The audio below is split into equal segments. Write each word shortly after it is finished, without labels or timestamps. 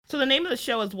So the name of the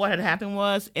show is What Had Happened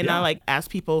Was, and I like ask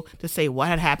people to say what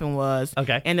had happened was,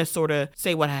 Okay. and to sort of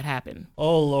say what had happened.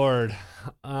 Oh, Lord.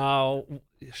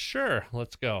 Sure,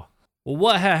 let's go. Well,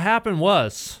 what had happened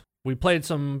was we played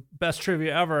some best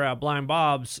trivia ever at Blind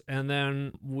Bob's, and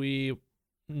then we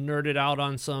nerded out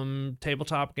on some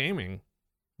tabletop gaming,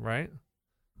 right?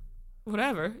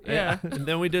 Whatever, yeah. And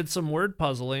then we did some word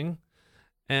puzzling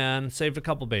and saved a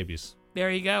couple babies. There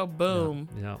you go, boom.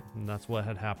 Yeah, and that's what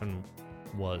had happened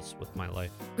was with my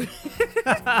life.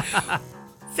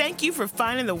 Thank you for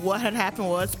finding the What Had Happened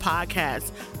Was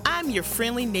podcast. I'm your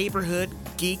friendly neighborhood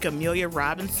geek, Amelia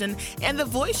Robinson, and the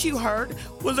voice you heard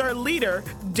was our leader,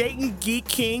 Dayton Geek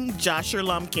King, Joshua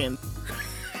Lumpkin.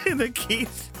 The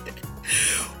keys.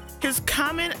 His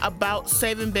comment about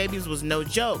saving babies was no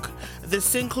joke. The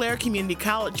Sinclair Community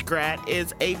College grad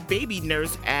is a baby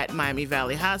nurse at Miami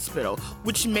Valley Hospital,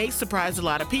 which may surprise a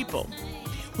lot of people.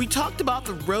 We talked about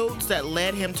the roads that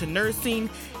led him to nursing,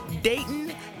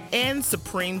 Dayton, and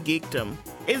supreme geekdom.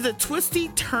 It's a twisty,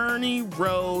 turny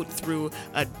road through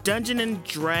a Dungeon and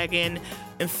Dragon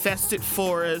infested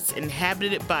forest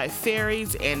inhabited by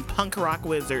fairies and punk rock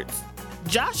wizards.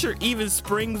 Joshua even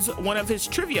springs one of his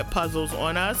trivia puzzles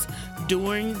on us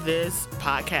during this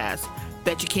podcast.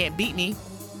 Bet you can't beat me.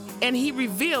 And he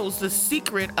reveals the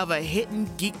secret of a hidden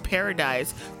geek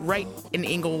paradise right in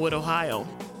Englewood, Ohio.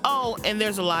 Oh, and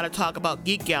there's a lot of talk about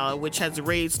Geek Gala, which has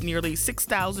raised nearly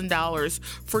 $6,000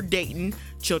 for Dayton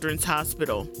Children's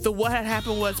Hospital. The What Had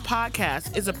Happened Was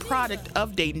podcast is a product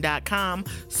of Dayton.com,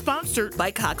 sponsored by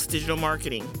Cox Digital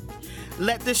Marketing.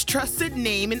 Let this trusted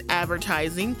name in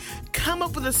advertising come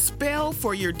up with a spell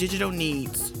for your digital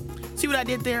needs. See what I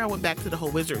did there? I went back to the whole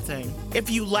wizard thing.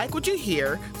 If you like what you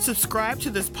hear, subscribe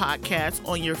to this podcast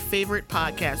on your favorite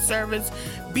podcast service,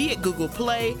 be it Google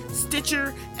Play,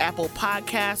 Stitcher, Apple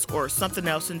Podcasts, or something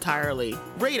else entirely.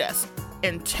 Rate us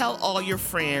and tell all your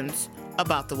friends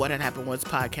about the What Had Happened Was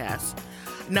podcast.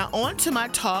 Now on to my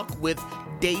talk with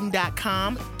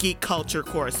Dayton.com geek culture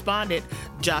correspondent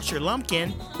Joshua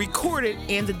Lumpkin, recorded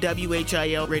in the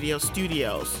WHIL radio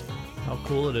studios. How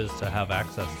cool it is to have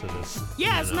access to this.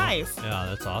 Yeah, it's nice. Yeah,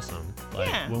 that's awesome. Like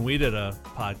Yeah. when we did a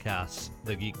podcast,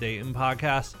 the Geek Dayton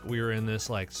podcast, we were in this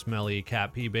like smelly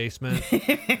cat pee basement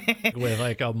with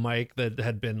like a mic that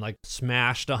had been like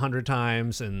smashed 100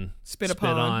 times and Spit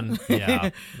upon.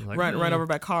 Yeah. Like, Run over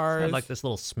by cars. had like this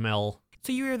little smell.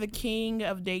 So you are the king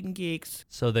of Dayton geeks.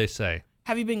 So they say.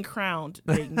 Have you been crowned,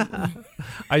 Dayton?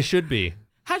 I should be.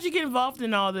 How'd you get involved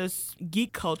in all this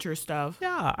geek culture stuff?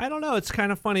 Yeah, I don't know. It's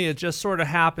kind of funny. It just sort of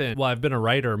happened. Well, I've been a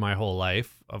writer my whole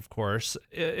life, of course.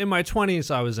 In my 20s,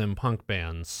 I was in punk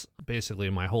bands, basically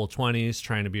my whole 20s,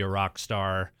 trying to be a rock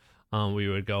star. We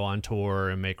would go on tour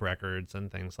and make records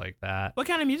and things like that. What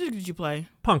kind of music did you play?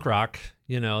 Punk rock,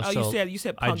 you know. Oh, so you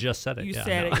said punk. I just said it. You yeah,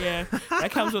 said no. it, yeah.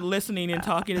 That comes with listening and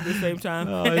talking at the same time.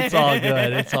 Oh, it's all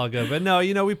good. It's all good. But no,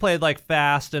 you know, we played like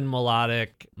fast and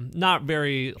melodic, not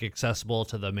very accessible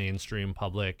to the mainstream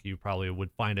public. You probably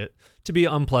would find it to be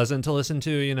unpleasant to listen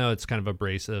to. You know, it's kind of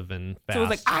abrasive and fast. So it was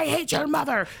like, I hate your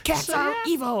mother. Cats are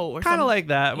evil. Kind of like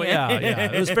that. But yeah.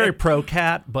 It was very pro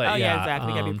cat, but Oh, yeah. yeah,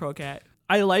 exactly. Gotta be pro cat.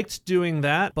 I liked doing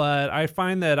that, but I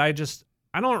find that I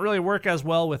don't really work as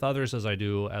well with others as I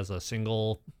do as a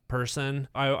single person.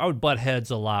 I would butt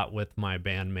heads a lot with my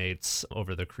bandmates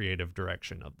over the creative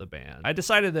direction of the band. I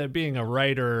decided that being a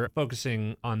writer,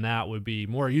 focusing on that would be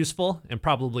more useful and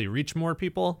probably reach more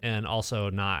people, and also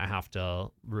not have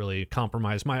to really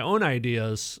compromise my own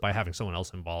ideas by having someone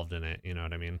else involved in it. You know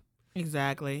what I mean?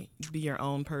 Exactly. Be your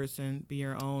own person. Be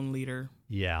your own leader.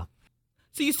 Yeah.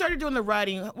 So you started doing the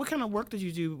writing. What kind of work did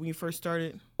you do when you first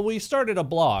started? We started a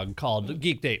blog called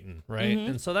Geek Dayton, right? Mm-hmm.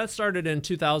 And so that started in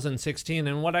 2016.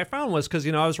 And what I found was, because,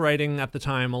 you know, I was writing at the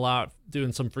time a lot,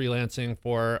 doing some freelancing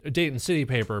for a Dayton City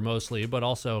paper mostly, but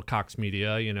also Cox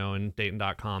Media, you know, and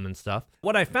Dayton.com and stuff.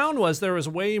 What I found was there was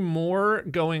way more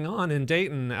going on in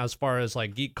Dayton as far as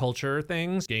like geek culture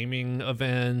things, gaming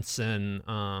events, and,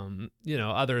 you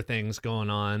know, other things going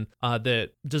on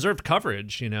that deserved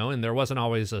coverage, you know, and there wasn't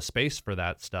always a space for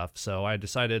that stuff. So I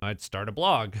decided I'd start a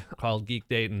blog called Geek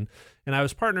Dayton. And I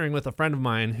was partnering with a friend of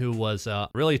mine who was a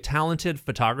really talented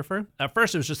photographer. At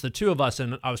first, it was just the two of us,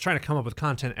 and I was trying to come up with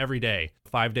content every day,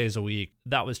 5 days a week.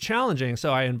 That was challenging,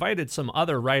 so I invited some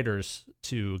other writers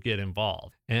to get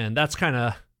involved. And that's kind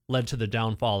of led to the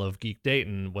downfall of Geek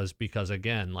Dayton, was because,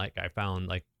 again, like I found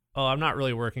like, oh, I'm not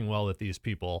really working well with these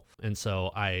people. And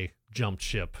so I jumped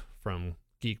ship from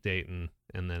Geek Dayton,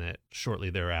 and then it shortly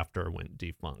thereafter went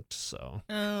defunct. So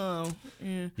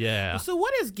yeah. So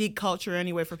what is geek culture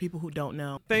anyway for people who don't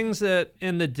know? Things that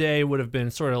in the day would have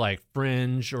been sort of like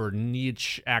fringe or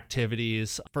niche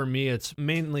activities. For me, it's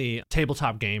mainly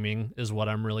tabletop gaming is what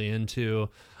I'm really into.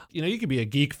 You know, you could be a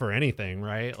geek for anything,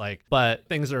 right? Like, but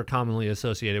things that are commonly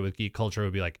associated with geek culture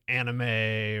would be like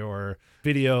anime or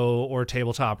video or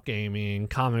tabletop gaming,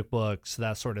 comic books,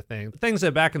 that sort of thing. Things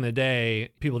that back in the day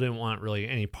people didn't want really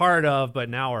any part of, but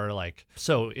now are like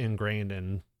so ingrained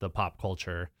in the pop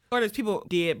culture. Or there's people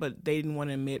did, but they didn't want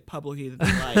to admit publicly that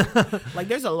they like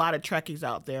there's a lot of Trekkies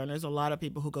out there, and there's a lot of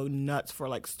people who go nuts for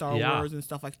like Star Wars and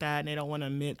stuff like that, and they don't want to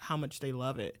admit how much they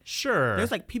love it. Sure. There's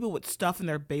like people with stuff in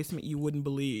their basement you wouldn't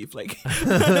believe, like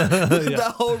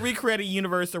the whole recreated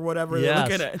universe or whatever they're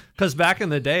looking at. Because back in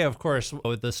the day, of course,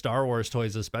 with the Star Wars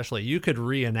toys especially, you could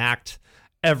reenact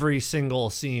every single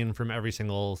scene from every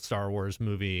single Star Wars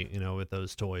movie, you know, with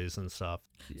those toys and stuff.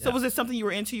 Yeah. So was it something you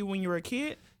were into when you were a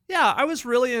kid? Yeah, I was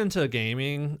really into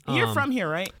gaming. You're from here,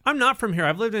 right? I'm not from here.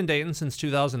 I've lived in Dayton since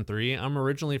 2003. I'm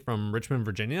originally from Richmond,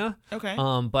 Virginia. Okay.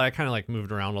 But I kind of like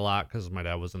moved around a lot because my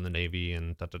dad was in the Navy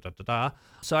and da-da-da-da-da.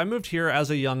 So I moved here as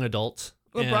a young adult.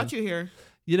 What brought you here?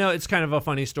 You know, it's kind of a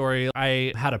funny story.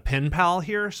 I had a pen pal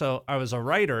here. So I was a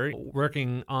writer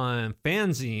working on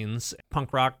fanzines,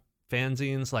 punk rock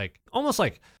fanzines, like almost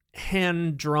like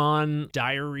hand-drawn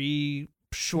diary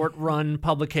short run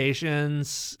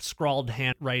publications, scrawled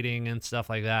handwriting and stuff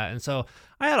like that. And so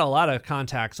I had a lot of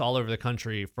contacts all over the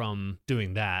country from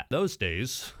doing that. Those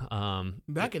days,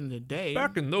 back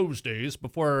in those days,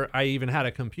 before I even had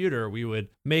a computer, we would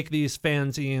make these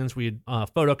fanzines. We'd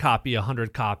photocopy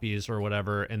 100 copies or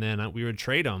whatever, and then we would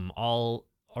trade them all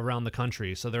around the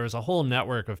country. So there was a whole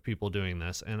network of people doing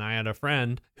this. And I had a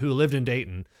friend who lived in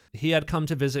Dayton. He had come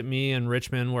to visit me in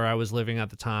Richmond where I was living at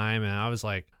the time. And I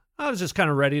was just kind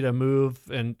of ready to move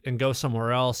and go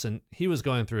somewhere else. And he was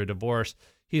going through a divorce.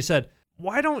 He said,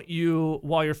 why don't you,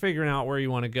 while you're figuring out where you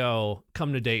want to go,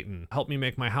 come to Dayton, help me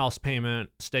make my house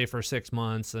payment, stay for 6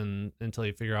 months and until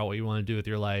you figure out what you want to do with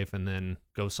your life, and then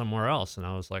go somewhere else. And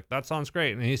I was like, that sounds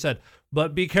great. And he said,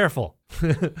 but be careful.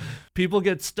 People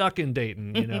get stuck in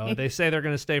Dayton. You know, they say they're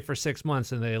going to stay for 6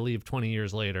 months and they leave 20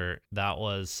 years later. That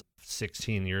was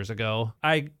 16 years ago.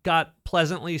 I got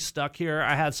pleasantly stuck here.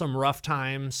 I had some rough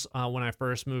times when I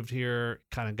first moved here,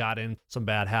 kind of got in some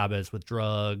bad habits with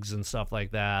drugs and stuff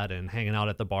like that and hanging out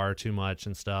at the bar too much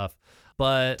and stuff.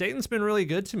 But Dayton's been really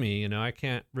good to me. You know, I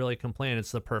can't really complain.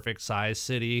 It's the perfect size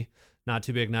city, not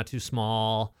too big, not too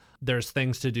small. There's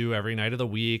things to do every night of the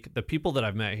week. The people that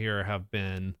I've met here have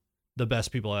been the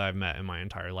best people that I've met in my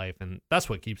entire life, and that's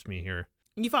what keeps me here.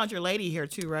 You found your lady here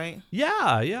too, right?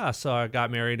 Yeah. So I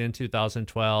got married in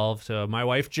 2012 to my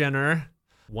wife, Jenner,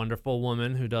 wonderful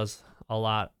woman who does a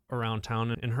lot around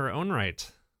town in her own right.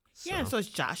 Yeah, so it's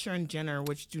Joshua and Jenner,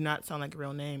 which do not sound like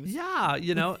real names. Yeah,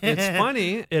 you know, it's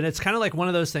funny, and it's kind of like one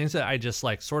of those things that I just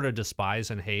like sort of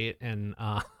despise and hate, and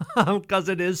because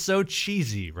it is so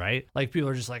cheesy, right? Like people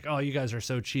are just like, oh, you guys are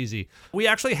so cheesy. We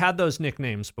actually had those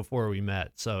nicknames before we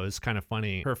met, so it's kind of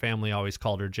funny. Her family always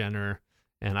called her Jenner,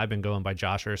 and I've been going by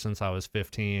Joshua since I was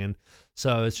 15.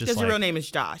 So it's just because like, your real name is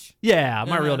Josh. Yeah,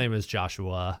 my real name is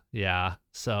Joshua. Yeah,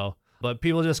 so. But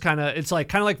people just kind of, it's like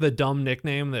kind of like the dumb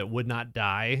nickname that would not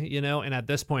die, you know? And at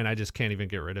this point, I just can't even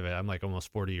get rid of it. I'm like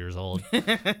almost 40 years old. And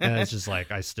it's just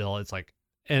like, it's like,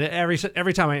 and every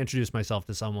time I introduce myself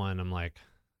to someone, I'm like,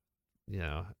 you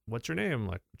know, what's your name? I'm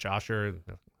like, Josh or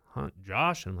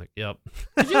Josh? And I'm like, yep.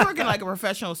 Because you work in like a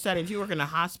professional setting. You work in a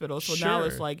hospital. So Sure. now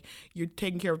it's like you're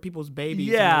taking care of people's babies.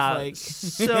 Yeah. And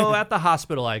it's like... So at the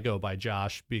hospital, I go by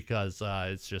Josh because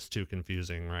it's just too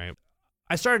confusing, right?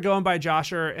 I started going by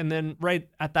Joshua, and then right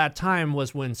at that time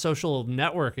was when social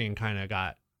networking kind of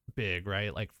got big,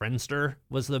 right? Like Friendster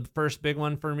was the first big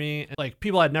one for me. Like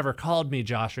people had never called me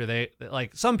Joshua. They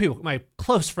like some people, my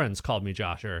close friends called me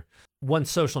Joshua.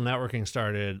 Once social networking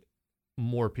started,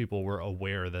 more people were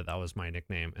aware that that was my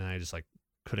nickname, and I just like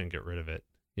couldn't get rid of it.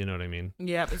 You know what I mean?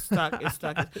 Yeah, it's stuck. It's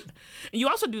stuck. And you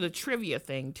also do the trivia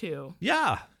thing too.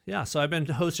 Yeah. So I've been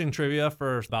hosting trivia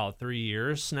for about 3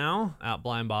 years now at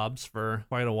Blind Bob's for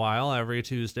quite a while. Every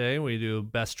Tuesday we do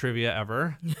best trivia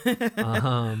ever.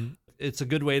 It's a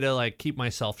good way to like keep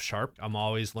myself sharp. I'm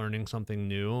always learning something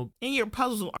new. And your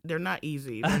puzzles, they're not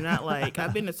easy. They're not like,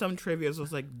 I've been to some trivia, so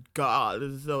it's like, God,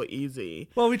 this is so easy.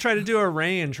 Well, we try to do a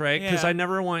range, right? Because Yeah. I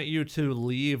never want you to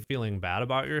leave feeling bad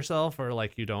about yourself or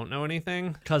like you don't know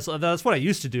anything. Because that's what I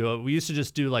used to do. We used to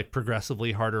just do like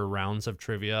progressively harder rounds of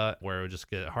trivia where it would just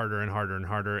get harder and harder and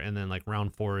harder. And then like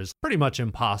round 4 is pretty much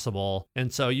impossible.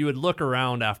 And so you would look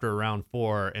around after round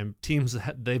 4 and teams,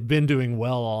 they've been doing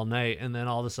well all night. And then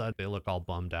all of a sudden they look all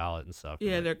bummed out and stuff.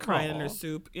 Yeah, You're they're like, crying in their "Aw."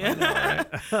 soup. Yeah.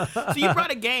 So you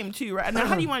brought a game too, right? Now,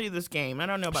 how do you want to do this game? I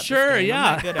don't know about Sure, this game. yeah.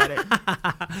 I'm not good at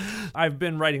it. I've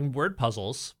been writing word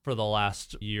puzzles for the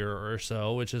last year or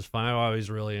so, which is fun. I've always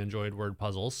really enjoyed word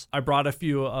puzzles. I brought a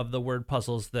few of the word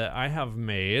puzzles that I have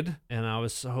made, and I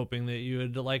was hoping that you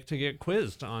would like to get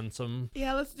quizzed on some.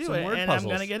 Yeah, let's do Some it. word And I'm puzzles.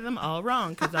 going to get them all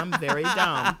wrong because I'm very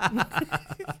dumb.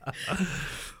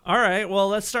 All right, well,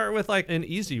 let's start with like an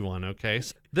easy one, okay?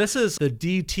 So this is the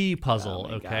DT puzzle, Oh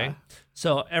my okay? God.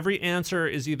 So every answer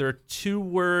is either 2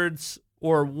 words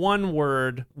or 1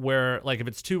 word where, like, if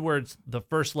it's 2 words, the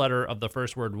first letter of the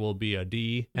first word will be a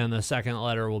D and the second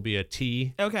letter will be a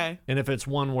T. Okay. And if it's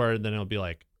 1 word, then it'll be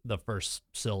like the first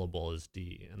syllable is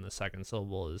D and the second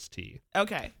syllable is T.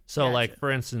 Okay. So, Gotcha. like,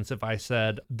 for instance, if I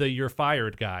said the You're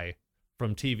Fired guy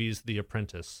from TV's The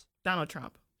Apprentice, Donald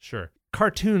Trump. sure.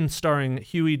 Cartoon starring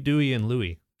Huey, Dewey, and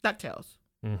Louie. DuckTales.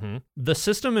 Mm-hmm. The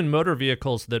system in motor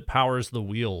vehicles that powers the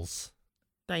wheels.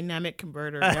 Dynamic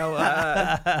converter. No,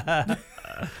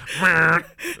 wait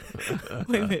a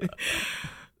minute.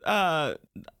 I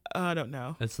don't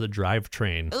know. It's the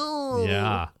drivetrain. Ooh.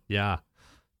 Yeah.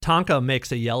 Tonka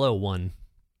makes a yellow one.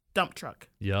 Dump truck.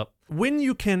 Yep. When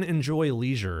you can enjoy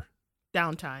leisure.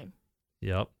 Downtime.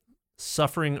 Yep.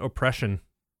 Suffering oppression.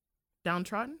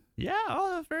 Downtrodden. Yeah.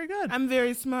 Oh, that's very good. I'm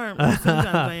very smart. Sometimes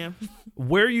I am.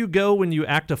 Where you go when you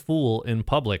act a fool in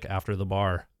public after the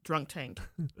bar. Drunk tank.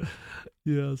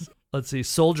 Yes. Let's see.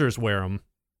 Soldiers wear them.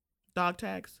 Dog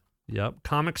tags. Yep.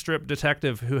 Comic strip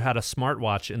detective who had a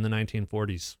smartwatch in the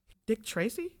 1940s. Dick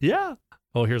Tracy. Yeah.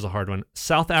 Oh, here's a hard one.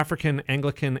 South African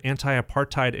Anglican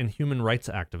anti-apartheid and human rights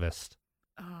activist.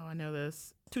 Oh, I know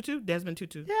this. Tutu. Desmond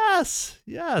Tutu. Yes.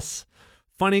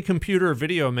 Funny computer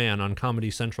video man on Comedy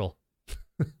Central.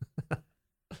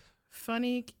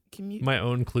 Funny. My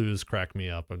own clues crack me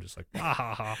up. I'm just like, ha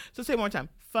ha ha. So say it one more time.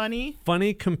 Funny.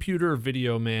 Funny computer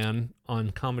video man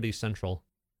on Comedy Central.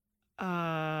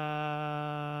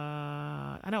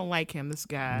 I don't like him. This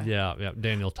guy. Yeah.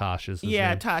 Daniel Tosh is his Yeah,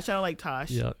 name. Tosh. I don't like Tosh.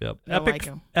 Yep. I don't like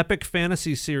him. Epic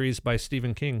fantasy series by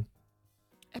Stephen King.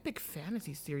 Epic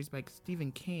fantasy series by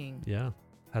Stephen King. Yeah.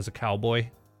 Has a cowboy.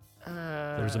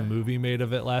 There's a movie made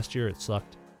of it last year. It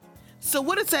sucked. So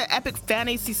what is that epic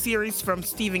fantasy series from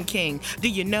Stephen King? Do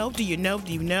you know? Do you know?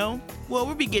 Do you know? Well,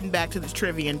 we'll be getting back to this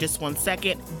trivia in just 1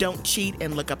 second. Don't cheat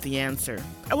and look up the answer.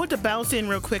 I want to bounce in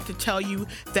real quick to tell you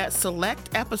that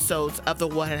select episodes of the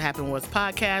What Had Happened Was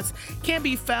podcast can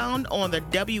be found on the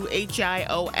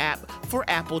WHIO app for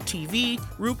Apple TV,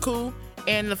 Roku,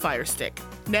 and the Fire Stick.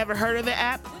 Never heard of the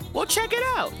app? Well, check it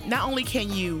out. Not only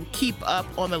can you keep up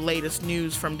on the latest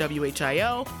news from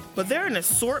WHIO, but there are an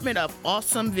assortment of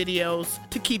awesome videos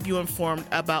to keep you informed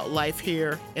about life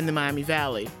here in the Miami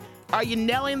Valley. Are you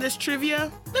nailing this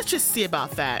trivia? Let's just see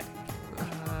about that.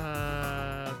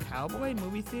 Cowboy,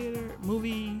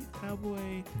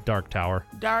 cowboy. Dark Tower.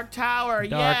 Dark Tower,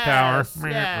 Dark yes. Tower.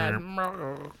 Yeah.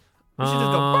 We should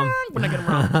just go when I get them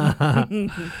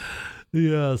wrong.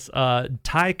 Yes.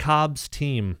 Ty Cobb's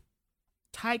team.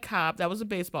 Ty Cobb, that was a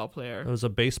baseball player. It was a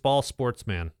baseball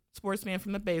sportsman. Sportsman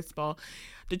from the baseball.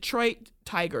 Detroit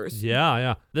Tigers.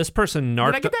 Yeah. This person Did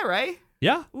I narked. get that right?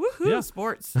 Yeah. Woohoo, Yeah.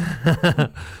 sports.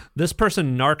 This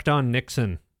person narked on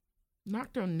Nixon.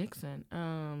 Knocked on Nixon.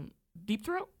 Deep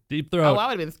Throat? Deep Oh, Throat. I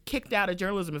would have been kicked out of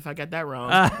journalism if I got that wrong.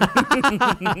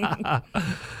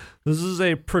 This is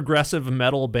a progressive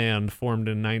metal band formed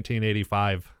in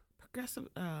 1985.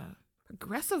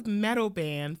 Progressive metal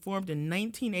band formed in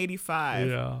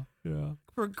 1985. Yeah.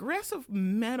 Progressive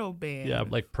metal band. Yeah,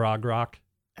 like prog rock.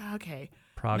 Okay.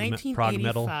 Prog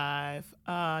metal. 1985.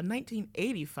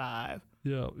 1985.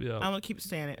 Yeah. I'm going to keep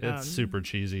saying it. It's super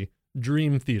cheesy.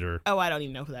 Dream Theater. Oh, I don't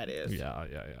even know who that is. Yeah.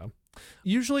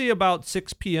 Usually about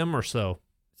 6 p.m. or so.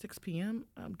 6 p.m.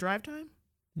 Drive time?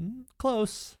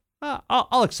 Close.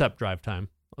 I'll accept drive time.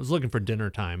 I was looking for dinner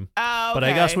time. Oh, okay. But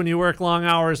I guess when you work long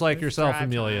hours like It's yourself, drive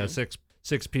Amelia, time.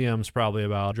 6 p.m. is probably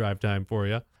about drive time for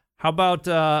you. How about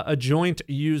a joint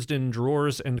used in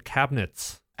drawers and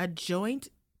cabinets? A joint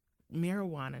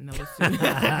marijuana. No, listen.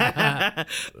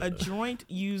 A joint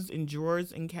used in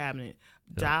drawers and cabinet.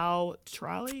 Dow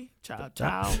trolley? Chow.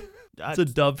 It's a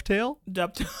dovetail?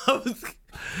 Dovetails.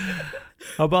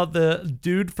 How about the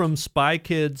dude from Spy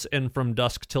Kids and From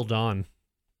Dusk Till Dawn?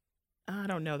 I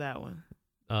don't know that one.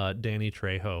 Danny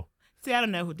Trejo. See, I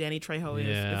don't know who Danny Trejo is.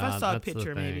 Yeah, if I saw a that's the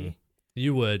picture, thing. maybe.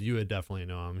 You would definitely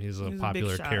know him. He's a He's a popular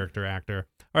big shot. character actor.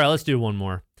 All right, let's do one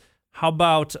more. How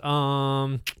about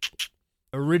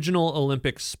original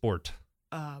Olympic sport?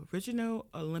 Original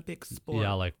Olympic sport.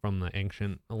 Yeah, like from the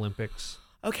ancient Olympics.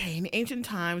 Okay, in ancient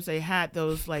times, they had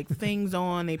those like things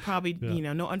on. They probably,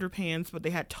 no underpants, but they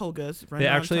had togas.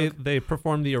 They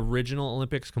performed the original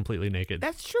Olympics completely naked.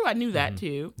 That's true. I knew that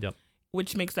too. Yep.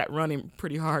 Which makes that running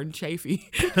pretty hard and chafy.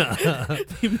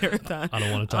 The marathon. I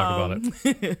don't want to talk about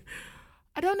it.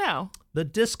 I don't know. The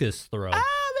discus throw.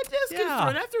 The discus throw.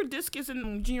 I threw discus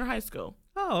in junior high school.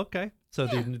 Oh, okay. So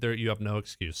you have no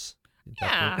excuse.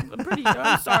 Yeah,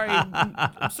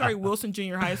 I'm sorry, Wilson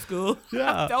Junior High School.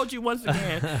 Yeah. I failed you once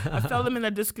again. I failed them in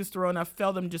the discus throw, and I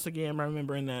failed them just again.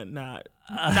 Remembering that, not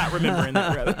remembering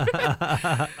that,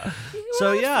 rather.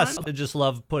 So yes, I just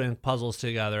love putting puzzles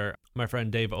together. My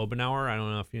friend Dave Obenauer, I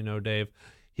don't know if you know Dave.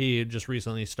 He just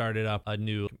recently started up a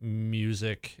new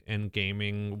music and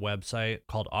gaming website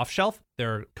called Offshelf.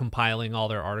 They're compiling all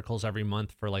their articles every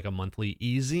month for like a monthly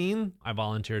e-zine. I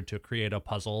volunteered to create a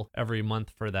puzzle every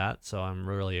month for that, so I'm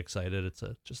really excited. It's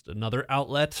just another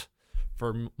outlet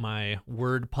for my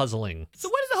word puzzling. So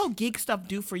what does the whole geek stuff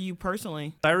do for you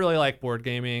personally? I really like board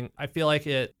gaming. I feel like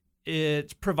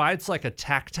it provides like a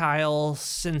tactile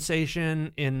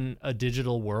sensation in a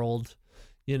digital world.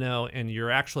 And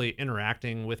you're actually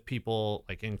interacting with people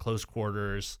like in close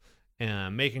quarters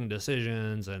and making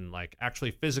decisions and like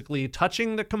actually physically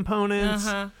touching the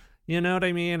components. You know what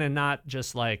I mean? And not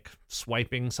just like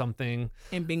swiping something.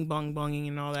 And bing bong bonging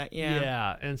and all that. Yeah.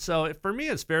 Yeah. And so for me,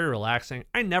 it's very relaxing.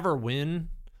 I never win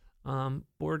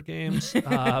board games,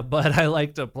 but I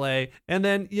like to play. And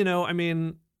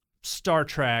then, Star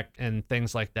Trek and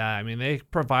things like that. They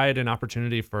provide an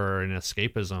opportunity for an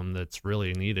escapism that's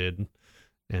really needed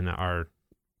in our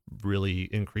really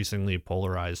increasingly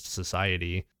polarized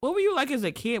society. What were you like as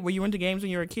a kid? Were you into games when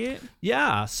you were a kid?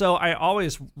 Yeah, so I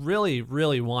always really,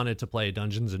 really wanted to play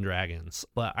Dungeons and Dragons,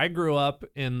 but I grew up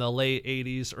in the late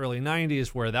 80s, early 90s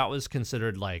where that was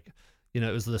considered like, it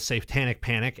was the satanic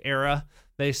panic era,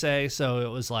 they say. So it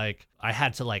was like I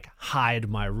had to like hide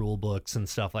my rule books and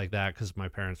stuff like that because my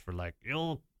parents were like,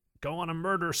 you'll go on a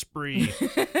murder spree,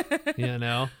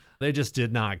 They just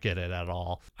did not get it at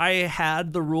all. I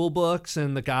had the rule books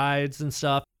and the guides and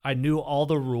stuff. I knew all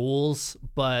the rules,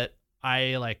 but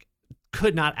I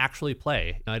could not actually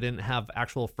play. I didn't have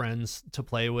actual friends to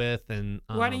play with. And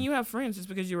why didn't you have friends? Just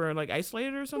because you were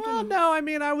isolated or something? Well, no,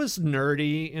 I was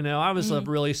nerdy. I was a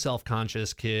really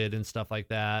self-conscious kid and stuff like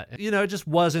that. It just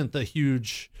wasn't the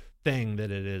huge thing that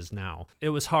it is now. It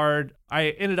was hard. I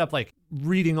ended up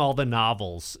reading all the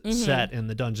novels set in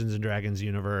the Dungeons and Dragons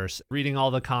universe, reading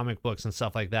all the comic books and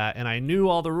stuff like that. And I knew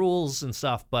all the rules and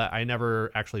stuff, but I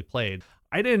never actually played.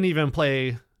 I didn't even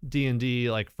play D&D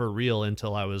for real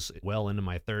until I was well into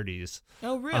my 30s.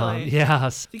 Oh, really? Yeah.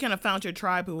 You kind of found your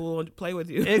tribe who will play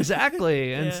with you.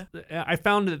 Exactly. And I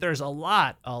found that there's a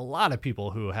lot of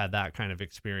people who had that kind of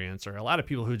experience, or a lot of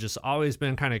people who just always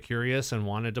been kind of curious and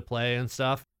wanted to play and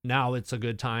stuff. Now it's a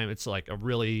good time. It's a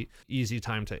really easy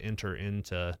time to enter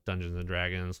into Dungeons and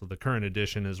Dragons. The current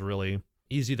edition is really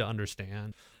easy to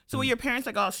understand. So were your parents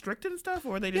all strict and stuff,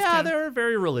 or were they just? Yeah, they were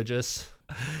very religious.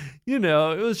 It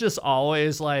was just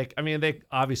always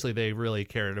they really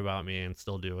cared about me and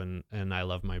still do, and I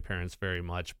love my parents very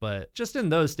much. But just in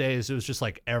those days, it was just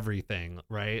everything,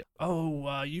 right?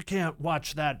 Oh, you can't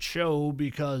watch that show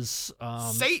because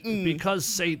Satan. Because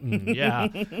Satan, yeah.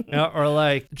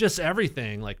 Or just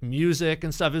everything, music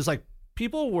and stuff. It was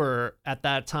people were at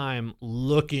that time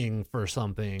looking for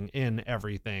something in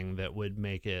everything that would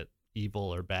make it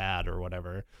evil or bad or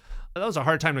whatever. That was a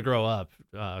hard time to grow up,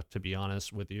 to be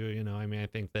honest with you. I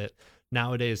think that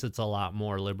nowadays it's a lot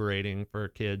more liberating for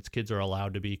kids. Kids are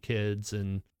allowed to be kids,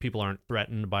 and people aren't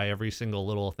threatened by every single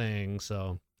little thing.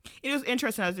 So it was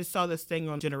interesting. I just saw this thing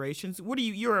on Generations.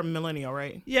 You're a millennial,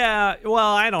 right? Yeah.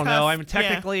 Well, I don't know.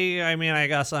 Technically, I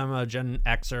guess I'm a Gen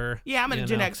Xer. Yeah, I'm a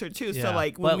Gen Xer too. Yeah.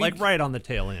 So but right on the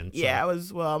tail end. So. Yeah,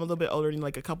 I'm a little bit older than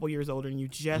a couple years older than you,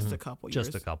 just a couple years.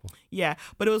 Just a couple. Yeah,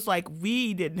 but it was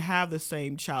we didn't have the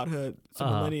same childhood some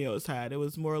millennials had. It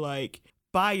was more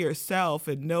by yourself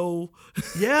and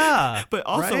yeah, but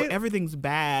also right? everything's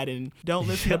bad and don't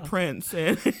listen to Prince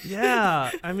and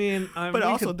yeah, but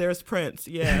also there's Prince.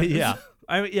 Yeah.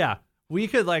 We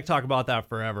could talk about that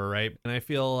forever, right? And I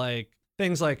feel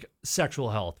things like sexual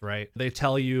health, right? They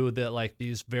tell you that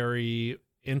these very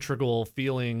integral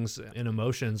feelings and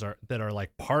emotions that are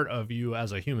like part of you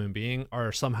as a human being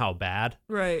are somehow bad.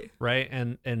 Right. Right.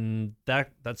 And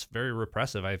that's very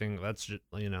repressive. I think that's just,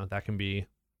 that can be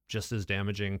just as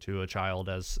damaging to a child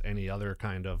as any other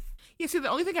kind of. Yeah. See, the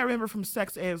only thing I remember from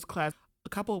sex ed class, a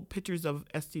couple pictures of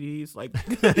STDs, like,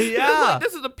 yeah, like,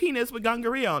 this is a penis with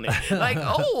gonorrhea on it. Like,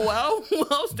 oh,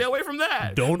 well, stay away from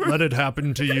that. Don't let it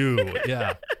happen to you.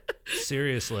 Yeah.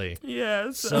 Seriously.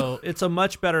 Yeah. So it's a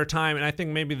much better time. And I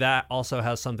think maybe that also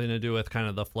has something to do with kind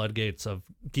of the floodgates of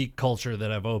geek culture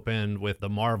that have opened with the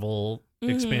Marvel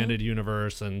expanded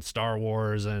universe and Star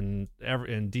Wars and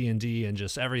D&D and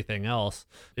just everything else.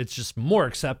 It's just more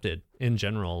accepted in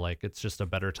general. Like, it's just a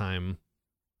better time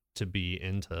to be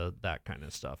into that kind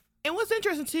of stuff. And what's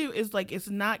interesting too is like it's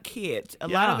not kids. A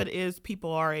lot of it is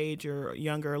people our age or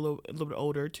younger, a little bit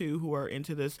older too, who are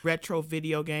into this retro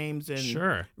video games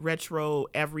and retro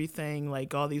everything,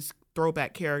 like all these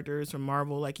throwback characters from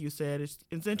Marvel, like you said.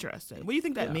 It's interesting. What do you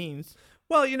think that means?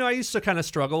 Well, I used to kind of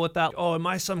struggle with that. Oh, am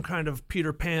I some kind of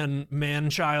Peter Pan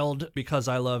man-child because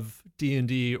I love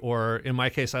D&D? Or in my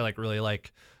case, I really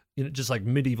like just like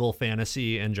medieval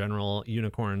fantasy in general,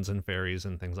 unicorns and fairies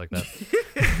and things like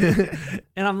that.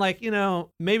 And I'm like,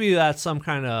 maybe that's some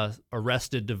kind of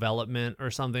arrested development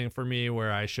or something for me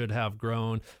where I should have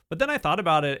grown. But then I thought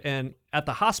about it, and at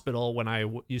the hospital when I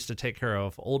used to take care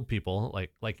of old people,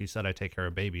 like you said, I take care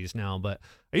of babies now, but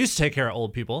I used to take care of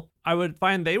old people. I would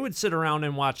find they would sit around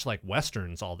and watch like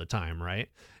Westerns all the time, right?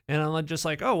 And I'm just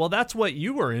like, oh, well, that's what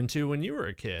you were into when you were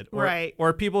a kid. Right.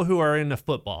 Or people who are into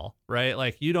football, right?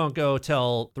 Like, you don't go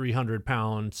tell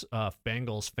 300-pound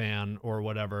Bengals fan or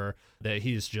whatever that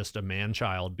he's just a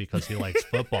man-child because he likes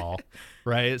football,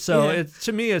 right? So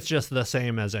to me, it's just the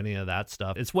same as any of that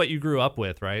stuff. It's what you grew up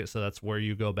with, right? So that's where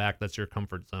you go back. That's your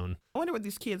comfort zone. I wonder what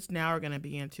these kids now are going to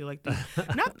be into. Like,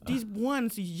 not these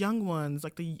young ones.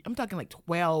 Like, I'm talking like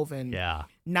 12 and 9.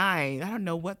 I don't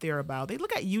know what they're about. They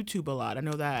look at YouTube a lot. I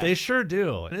know that. They sure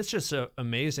do. And it's just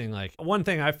amazing. Like, one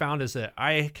thing I found is that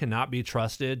I cannot be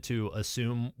trusted to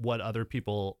assume what other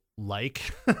people like.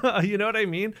 You know what I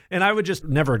mean? And I would just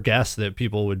never guess that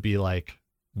people would be like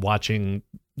watching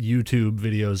YouTube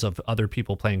videos of other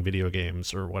people playing video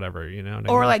games or whatever,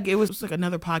 Or like it was like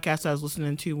another podcast I was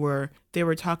listening to where they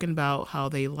were talking about how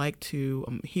they like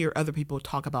to hear other people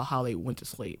talk about how they went to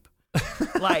sleep.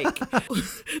 Like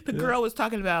the girl was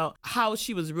talking about how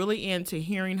she was really into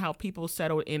hearing how people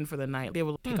settled in for the night. They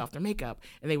would take off their makeup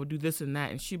and they would do this and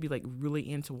that, and she'd be like really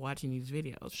into watching these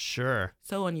videos. Sure.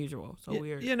 So unusual, so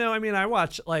weird. I mean,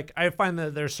 I find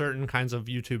that there's certain kinds of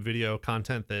YouTube video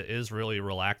content that is really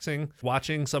relaxing.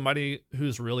 Watching somebody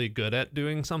who's really good at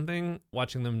doing something,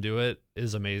 watching them do it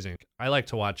is amazing. I like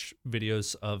to watch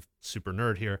videos of super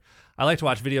nerd here. I like to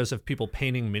watch videos of people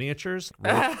painting miniatures.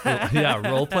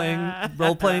 Role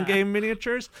playing game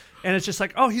miniatures. And it's just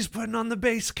like, oh, he's putting on the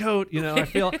base coat. I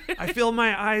feel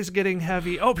my eyes getting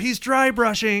heavy. Oh, he's dry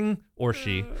brushing. Or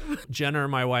she. Jenna,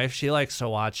 my wife, she likes to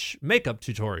watch makeup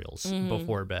tutorials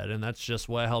before bed, and that's just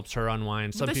what helps her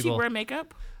unwind. Does she wear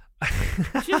makeup?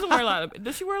 She doesn't wear a lot of.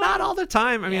 Does she wear a lot? Not all the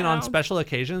time. I mean, on special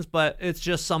occasions, but it's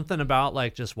just something about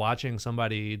like just watching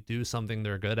somebody do something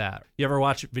they're good at. You ever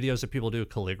watch videos of people do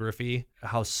calligraphy?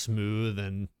 How smooth,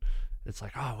 and it's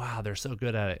like, oh wow, they're so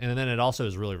good at it. And then it also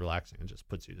is really relaxing and just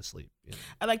puts you to sleep.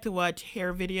 I like to watch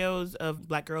hair videos of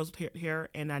black girls with hair,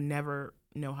 and I never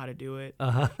know how to do it.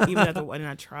 Even when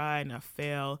I try and I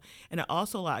fail. And I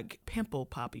also like pimple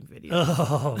popping videos.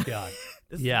 Oh God.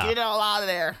 Get it all out of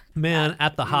there. Man,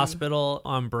 at the hospital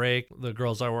on break, the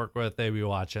girls I work with, they be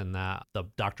watching the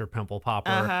Dr. Pimple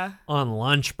Popper on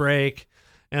lunch break.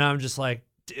 And I'm just like,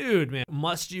 dude, man,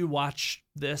 must you watch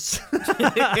this?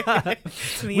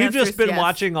 We've just been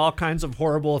watching all kinds of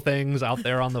horrible things out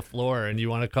there on the floor, and you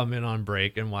want to come in on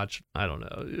break and watch, I don't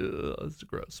know, it's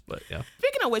gross, but yeah.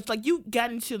 Speaking of which, like, you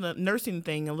got into the nursing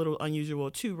thing a little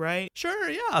unusual too, right? Sure,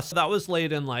 yeah. So that was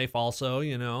late in life also,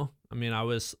 I mean, I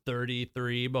was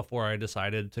 33 before I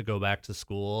decided to go back to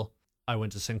school. I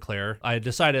went to Sinclair. I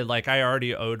decided I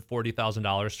already owed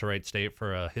 $40,000 to Wright State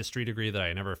for a history degree that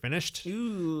I never finished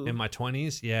in my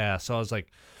 20s. Yeah. So I was like,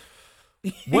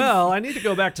 well, I need to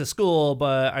go back to school,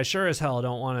 but I sure as hell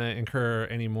don't want to incur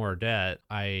any more debt.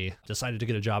 I decided to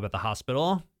get a job at the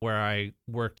hospital where I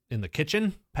worked in the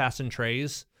kitchen, passing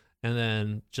trays, and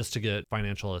then just to get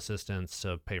financial assistance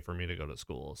to pay for me to go to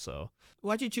school. So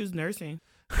why'd you choose nursing?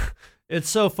 It's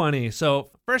so funny. So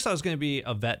first I was going to be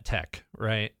a vet tech,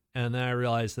 right? And then I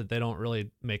realized that they don't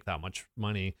really make that much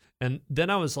money. And then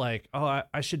I was like, oh,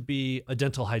 I should be a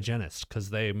dental hygienist because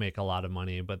they make a lot of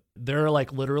money. But there are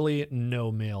literally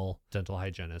no male dental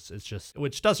hygienists. It's just,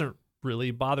 which doesn't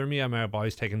really bother me. I mean, I've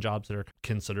always taken jobs that are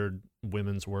considered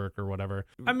women's work or whatever.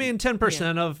 I mean,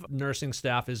 10% of nursing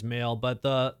staff is male, but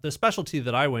the specialty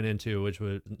that I went into, which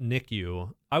was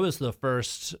NICU, I was the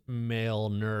first male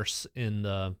nurse in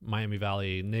the Miami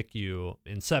Valley NICU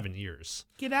in 7 years.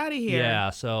 Get out of here.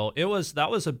 Yeah, so that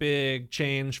was a big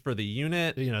change for the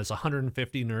unit. You know, it's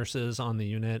 150 nurses on the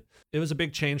unit. It was a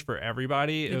big change for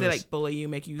everybody. Did they like bully you,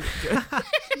 make you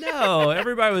No,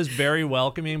 everybody was very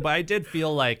welcoming, but I did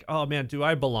feel like, oh man, do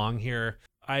I belong here?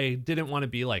 I didn't want to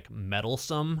be like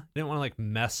meddlesome. I didn't want to like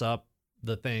mess up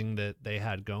the thing that they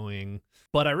had going.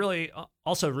 But I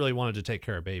also really wanted to take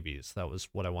care of babies. That was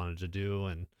what I wanted to do.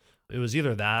 And it was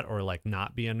either that or like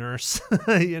not be a nurse,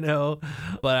 you know.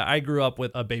 But I grew up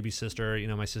with a baby sister. You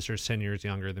know, my sister's 10 years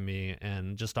younger than me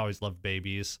and just always loved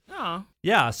babies. Oh.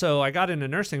 Yeah, so I got into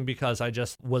nursing because I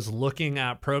just was looking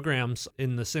at programs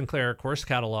in the Sinclair course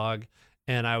catalog,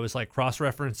 and I was like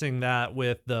cross-referencing that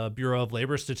with the Bureau of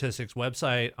Labor Statistics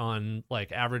website on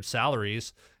like average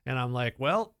salaries. And I'm like,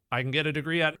 well, I can get a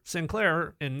degree at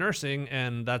Sinclair in nursing,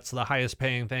 and that's the highest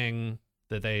paying thing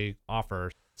that they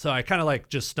offer. So I kind of like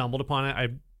just stumbled upon it. I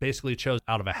basically chose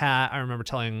out of a hat. I remember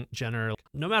telling Jenner,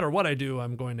 no matter what I do,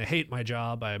 I'm going to hate my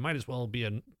job. I might as well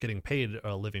be getting paid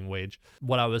a living wage.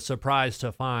 What I was surprised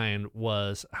to find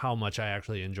was how much I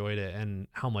actually enjoyed it and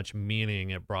how much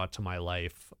meaning it brought to my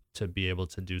life to be able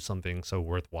to do something so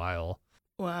worthwhile.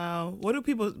 Wow.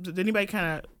 Did anybody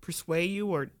kind of persuade you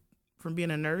or from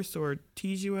being a nurse or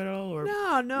tease you at all? Or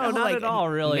No, not like at all,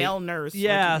 really. Male nurse.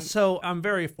 Yeah, so I'm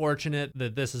very fortunate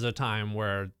that this is a time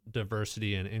where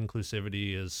diversity and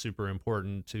inclusivity is super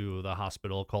important to the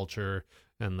hospital culture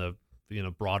and the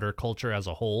broader culture as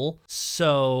a whole.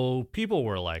 So people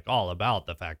were like all about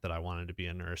the fact that I wanted to be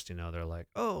a nurse. You know, they're like,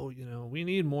 oh, we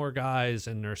need more guys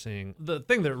in nursing. The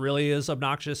thing that really is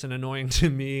obnoxious and annoying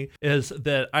to me is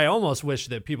that I almost wish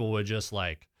that people would just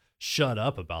like shut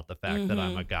up about the fact that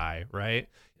I'm a guy, right?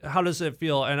 How does it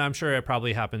feel? And I'm sure it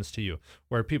probably happens to you,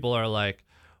 where people are like,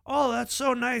 oh, that's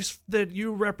so nice that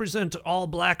you represent all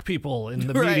black people in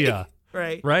the media.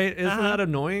 Right. Isn't that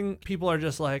annoying? People are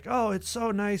just like, oh, it's so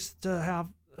nice to have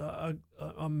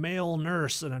a male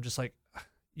nurse. And I'm just like,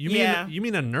 you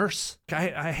mean a nurse?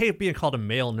 I hate being called a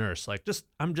male nurse. Like,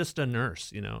 I'm just a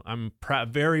nurse, I'm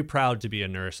very proud to be a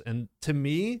nurse. And to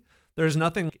me, there's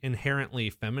nothing inherently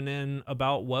feminine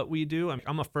about what we do.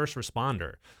 I'm a first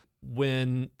responder.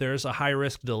 When there's a high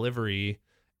risk delivery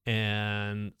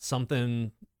and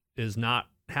something is not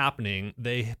happening,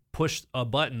 they push a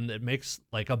button that makes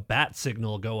like a bat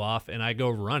signal go off and I go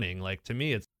running. Like, to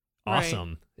me, it's awesome.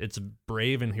 Right. It's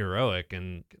brave and heroic,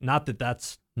 and not that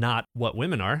that's not what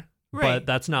women are. Right. But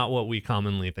that's not what we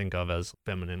commonly think of as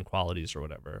feminine qualities or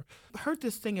whatever. I heard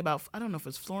this thing about, I don't know if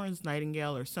it's Florence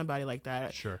Nightingale or somebody like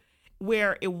that. Sure.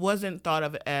 Where it wasn't thought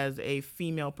of as a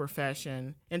female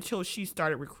profession until she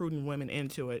started recruiting women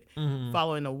into it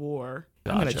following the war.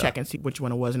 Gotcha. I'm going to check and see which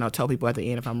one it was, and I'll tell people at the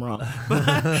end if I'm wrong.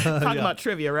 Talking about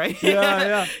trivia, right?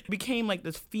 Yeah. It became like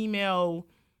this female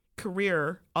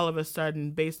career all of a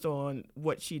sudden based on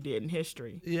what she did in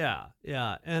history. Yeah.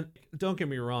 And don't get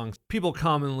me wrong. People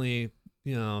commonly,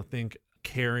 think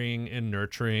caring and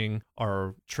nurturing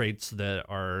are traits that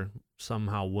are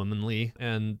somehow womanly,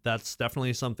 and that's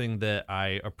definitely something that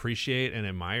I appreciate and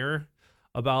admire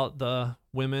about the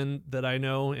women that I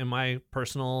know in my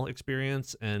personal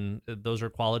experience, and those are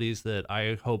qualities that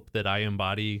I hope that I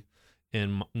embody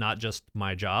in not just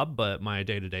my job but my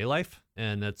day-to-day life,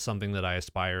 and that's something that I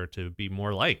aspire to be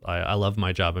more like. I love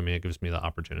my job. I mean, it gives me the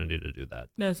opportunity to do that.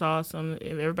 That's awesome.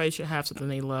 Everybody should have something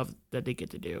they love that they get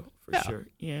to do, for sure.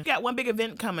 Yeah. You got one big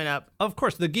event coming up. Of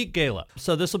course, the Geek Gala.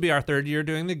 So this will be our third year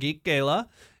doing the Geek Gala.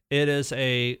 It is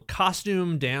a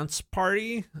costume dance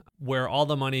party where all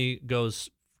the money goes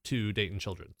to Dayton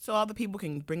children. So all the people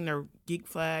can bring their geek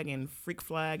flag and freak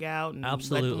flag out and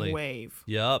absolutely let them wave.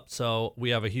 Yep. So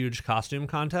we have a huge costume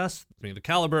contest. I mean, the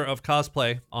caliber of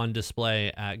cosplay on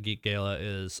display at Geek Gala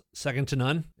is second to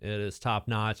none. It is top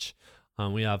notch.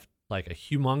 We have like a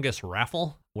humongous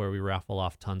raffle where we raffle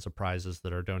off tons of prizes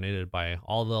that are donated by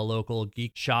all the local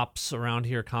geek shops around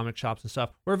here, comic shops and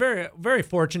stuff. We're very, very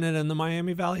fortunate in the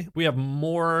Miami Valley. We have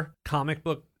more comic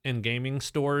book and gaming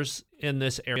stores in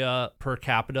this area per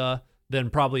capita than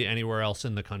probably anywhere else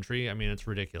in the country. I mean, it's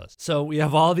ridiculous. So we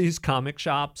have all these comic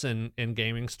shops and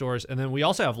gaming stores. And then we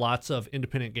also have lots of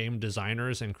independent game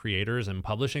designers and creators and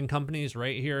publishing companies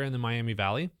right here in the Miami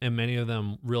Valley. And many of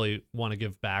them really want to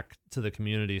give back to the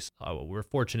community. We're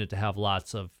fortunate to have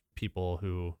lots of people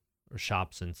or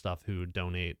shops and stuff who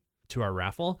donate to our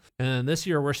raffle. And this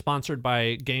year we're sponsored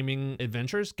by Gaming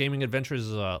Adventures. Gaming Adventures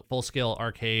is a full-scale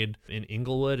arcade in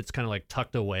Inglewood. It's kind of like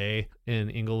tucked away in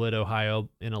Inglewood, Ohio,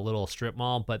 in a little strip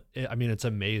mall. But it's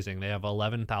amazing. They have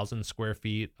 11,000 square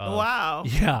feet. Wow.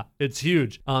 Yeah, it's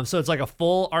huge. So it's like a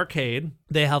full arcade.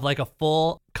 They have like a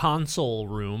full console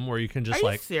room where you can just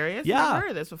Are you serious? Yeah, I've heard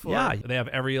of this before. Yeah, they have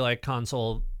every like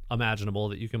console imaginable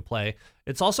that you can play.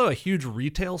 It's also a huge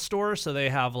retail store, so they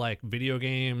have like video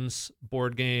games,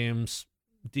 board games,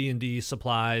 D&D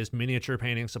supplies, miniature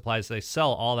painting supplies. They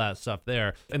sell all that stuff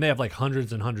there, and they have like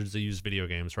hundreds and hundreds of used video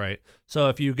games, right? So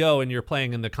if you go and you're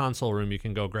playing in the console room, you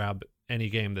can go grab any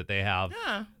game that they have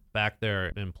back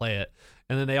there and play it.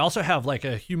 And then they also have like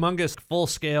a humongous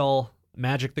full-scale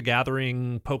Magic the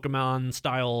Gathering Pokemon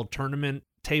style tournament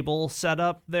table set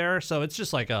up there. So it's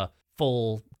just like a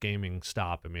full gaming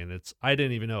stop. I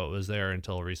didn't even know it was there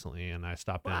until recently, and I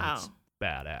stopped in. Wow. It's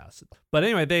badass. But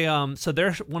anyway, they so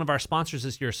they're one of our sponsors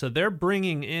this year. So they're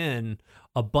bringing in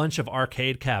a bunch of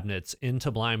arcade cabinets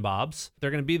into Blind Bob's.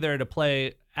 They're going to be there to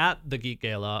play at the Geek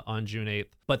Gala on June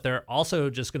 8th, but they're also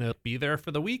just going to be there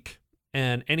for the week.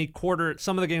 And any quarter,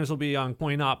 some of the games will be on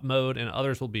coin op mode and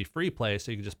others will be free play,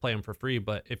 so you can just play them for free.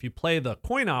 But if you play the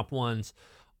coin op ones,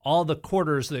 all the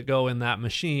quarters that go in that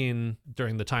machine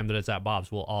during the time that it's at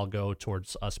Bob's will all go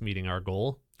towards us meeting our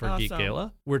goal for Awesome. Geek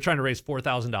Gala. We're trying to raise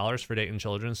 $4,000 for Dayton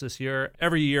Children's this year.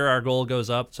 Every year our goal goes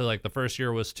up. So like the first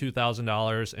year was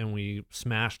 $2,000 and we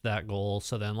smashed that goal.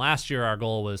 So then last year our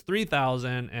goal was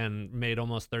 $3,000 and made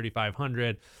almost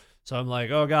 $3,500. So I'm like,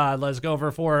 oh God, let's go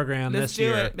for $4,000 this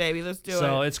year. Let's do it, baby. Let's do it.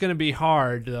 So it's going to be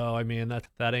hard, though.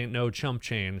 That ain't no chump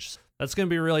change. That's going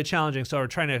to be really challenging. So we're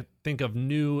trying to think of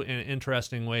new and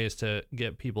interesting ways to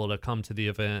get people to come to the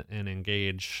event and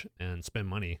engage and spend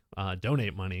money,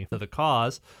 donate money to the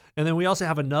cause. And then we also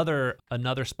have another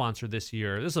sponsor this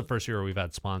year. This is the first year we've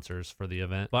had sponsors for the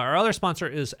event. But our other sponsor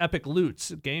is Epic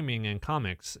Loots Gaming and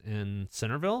Comics in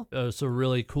Centerville. It's a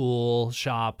really cool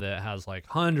shop that has like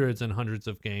hundreds and hundreds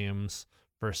of games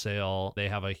for sale. They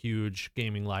have a huge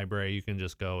gaming library. You can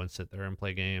just go and sit there and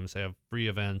play games. They have free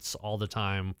events all the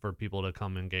time for people to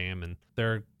come and game, and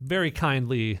they're very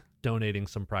kindly donating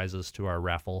some prizes to our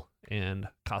raffle and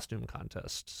costume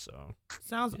contest. So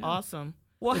sounds awesome.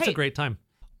 Well, it's a great time.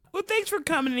 Well, thanks for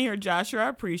coming in here, Joshua. I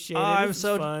appreciate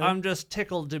it. I'm just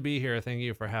tickled to be here. Thank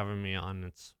you for having me on.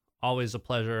 It's always a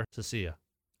pleasure to see you.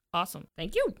 Awesome.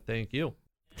 Thank you. Thank you.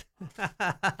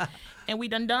 And we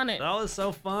done it. That was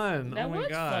so fun. That oh my was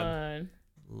God. fun.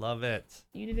 Love it.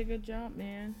 You did a good job,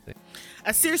 man.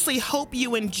 I seriously hope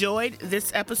you enjoyed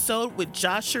this episode with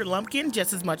Joshua Lumpkin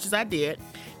just as much as I did.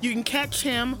 You can catch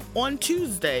him on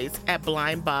Tuesdays at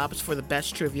Blind Bob's for the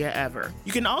best trivia ever.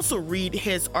 You can also read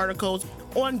his articles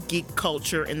on geek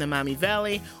culture in the Miami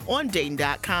Valley on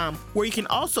Dayton.com, where you can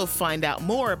also find out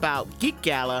more about Geek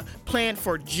Gala planned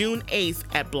for June 8th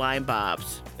at Blind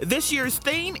Bob's. This year's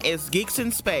theme is Geeks in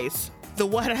Space. The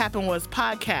What Had Happened Was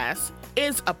podcast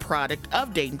is a product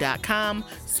of Dayton.com,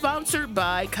 sponsored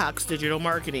by Cox Digital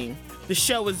Marketing. The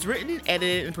show is written,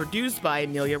 edited, and produced by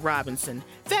Amelia Robinson.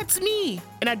 That's me!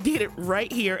 And I did it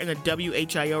right here in the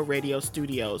WHIO radio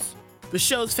studios. The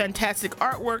show's fantastic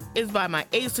artwork is by my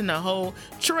ace in the hole,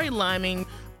 Troy Liming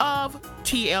of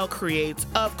TL Creates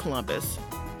of Columbus.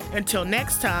 Until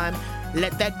next time,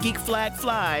 let that geek flag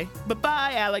fly.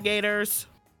 Bye-bye, alligators.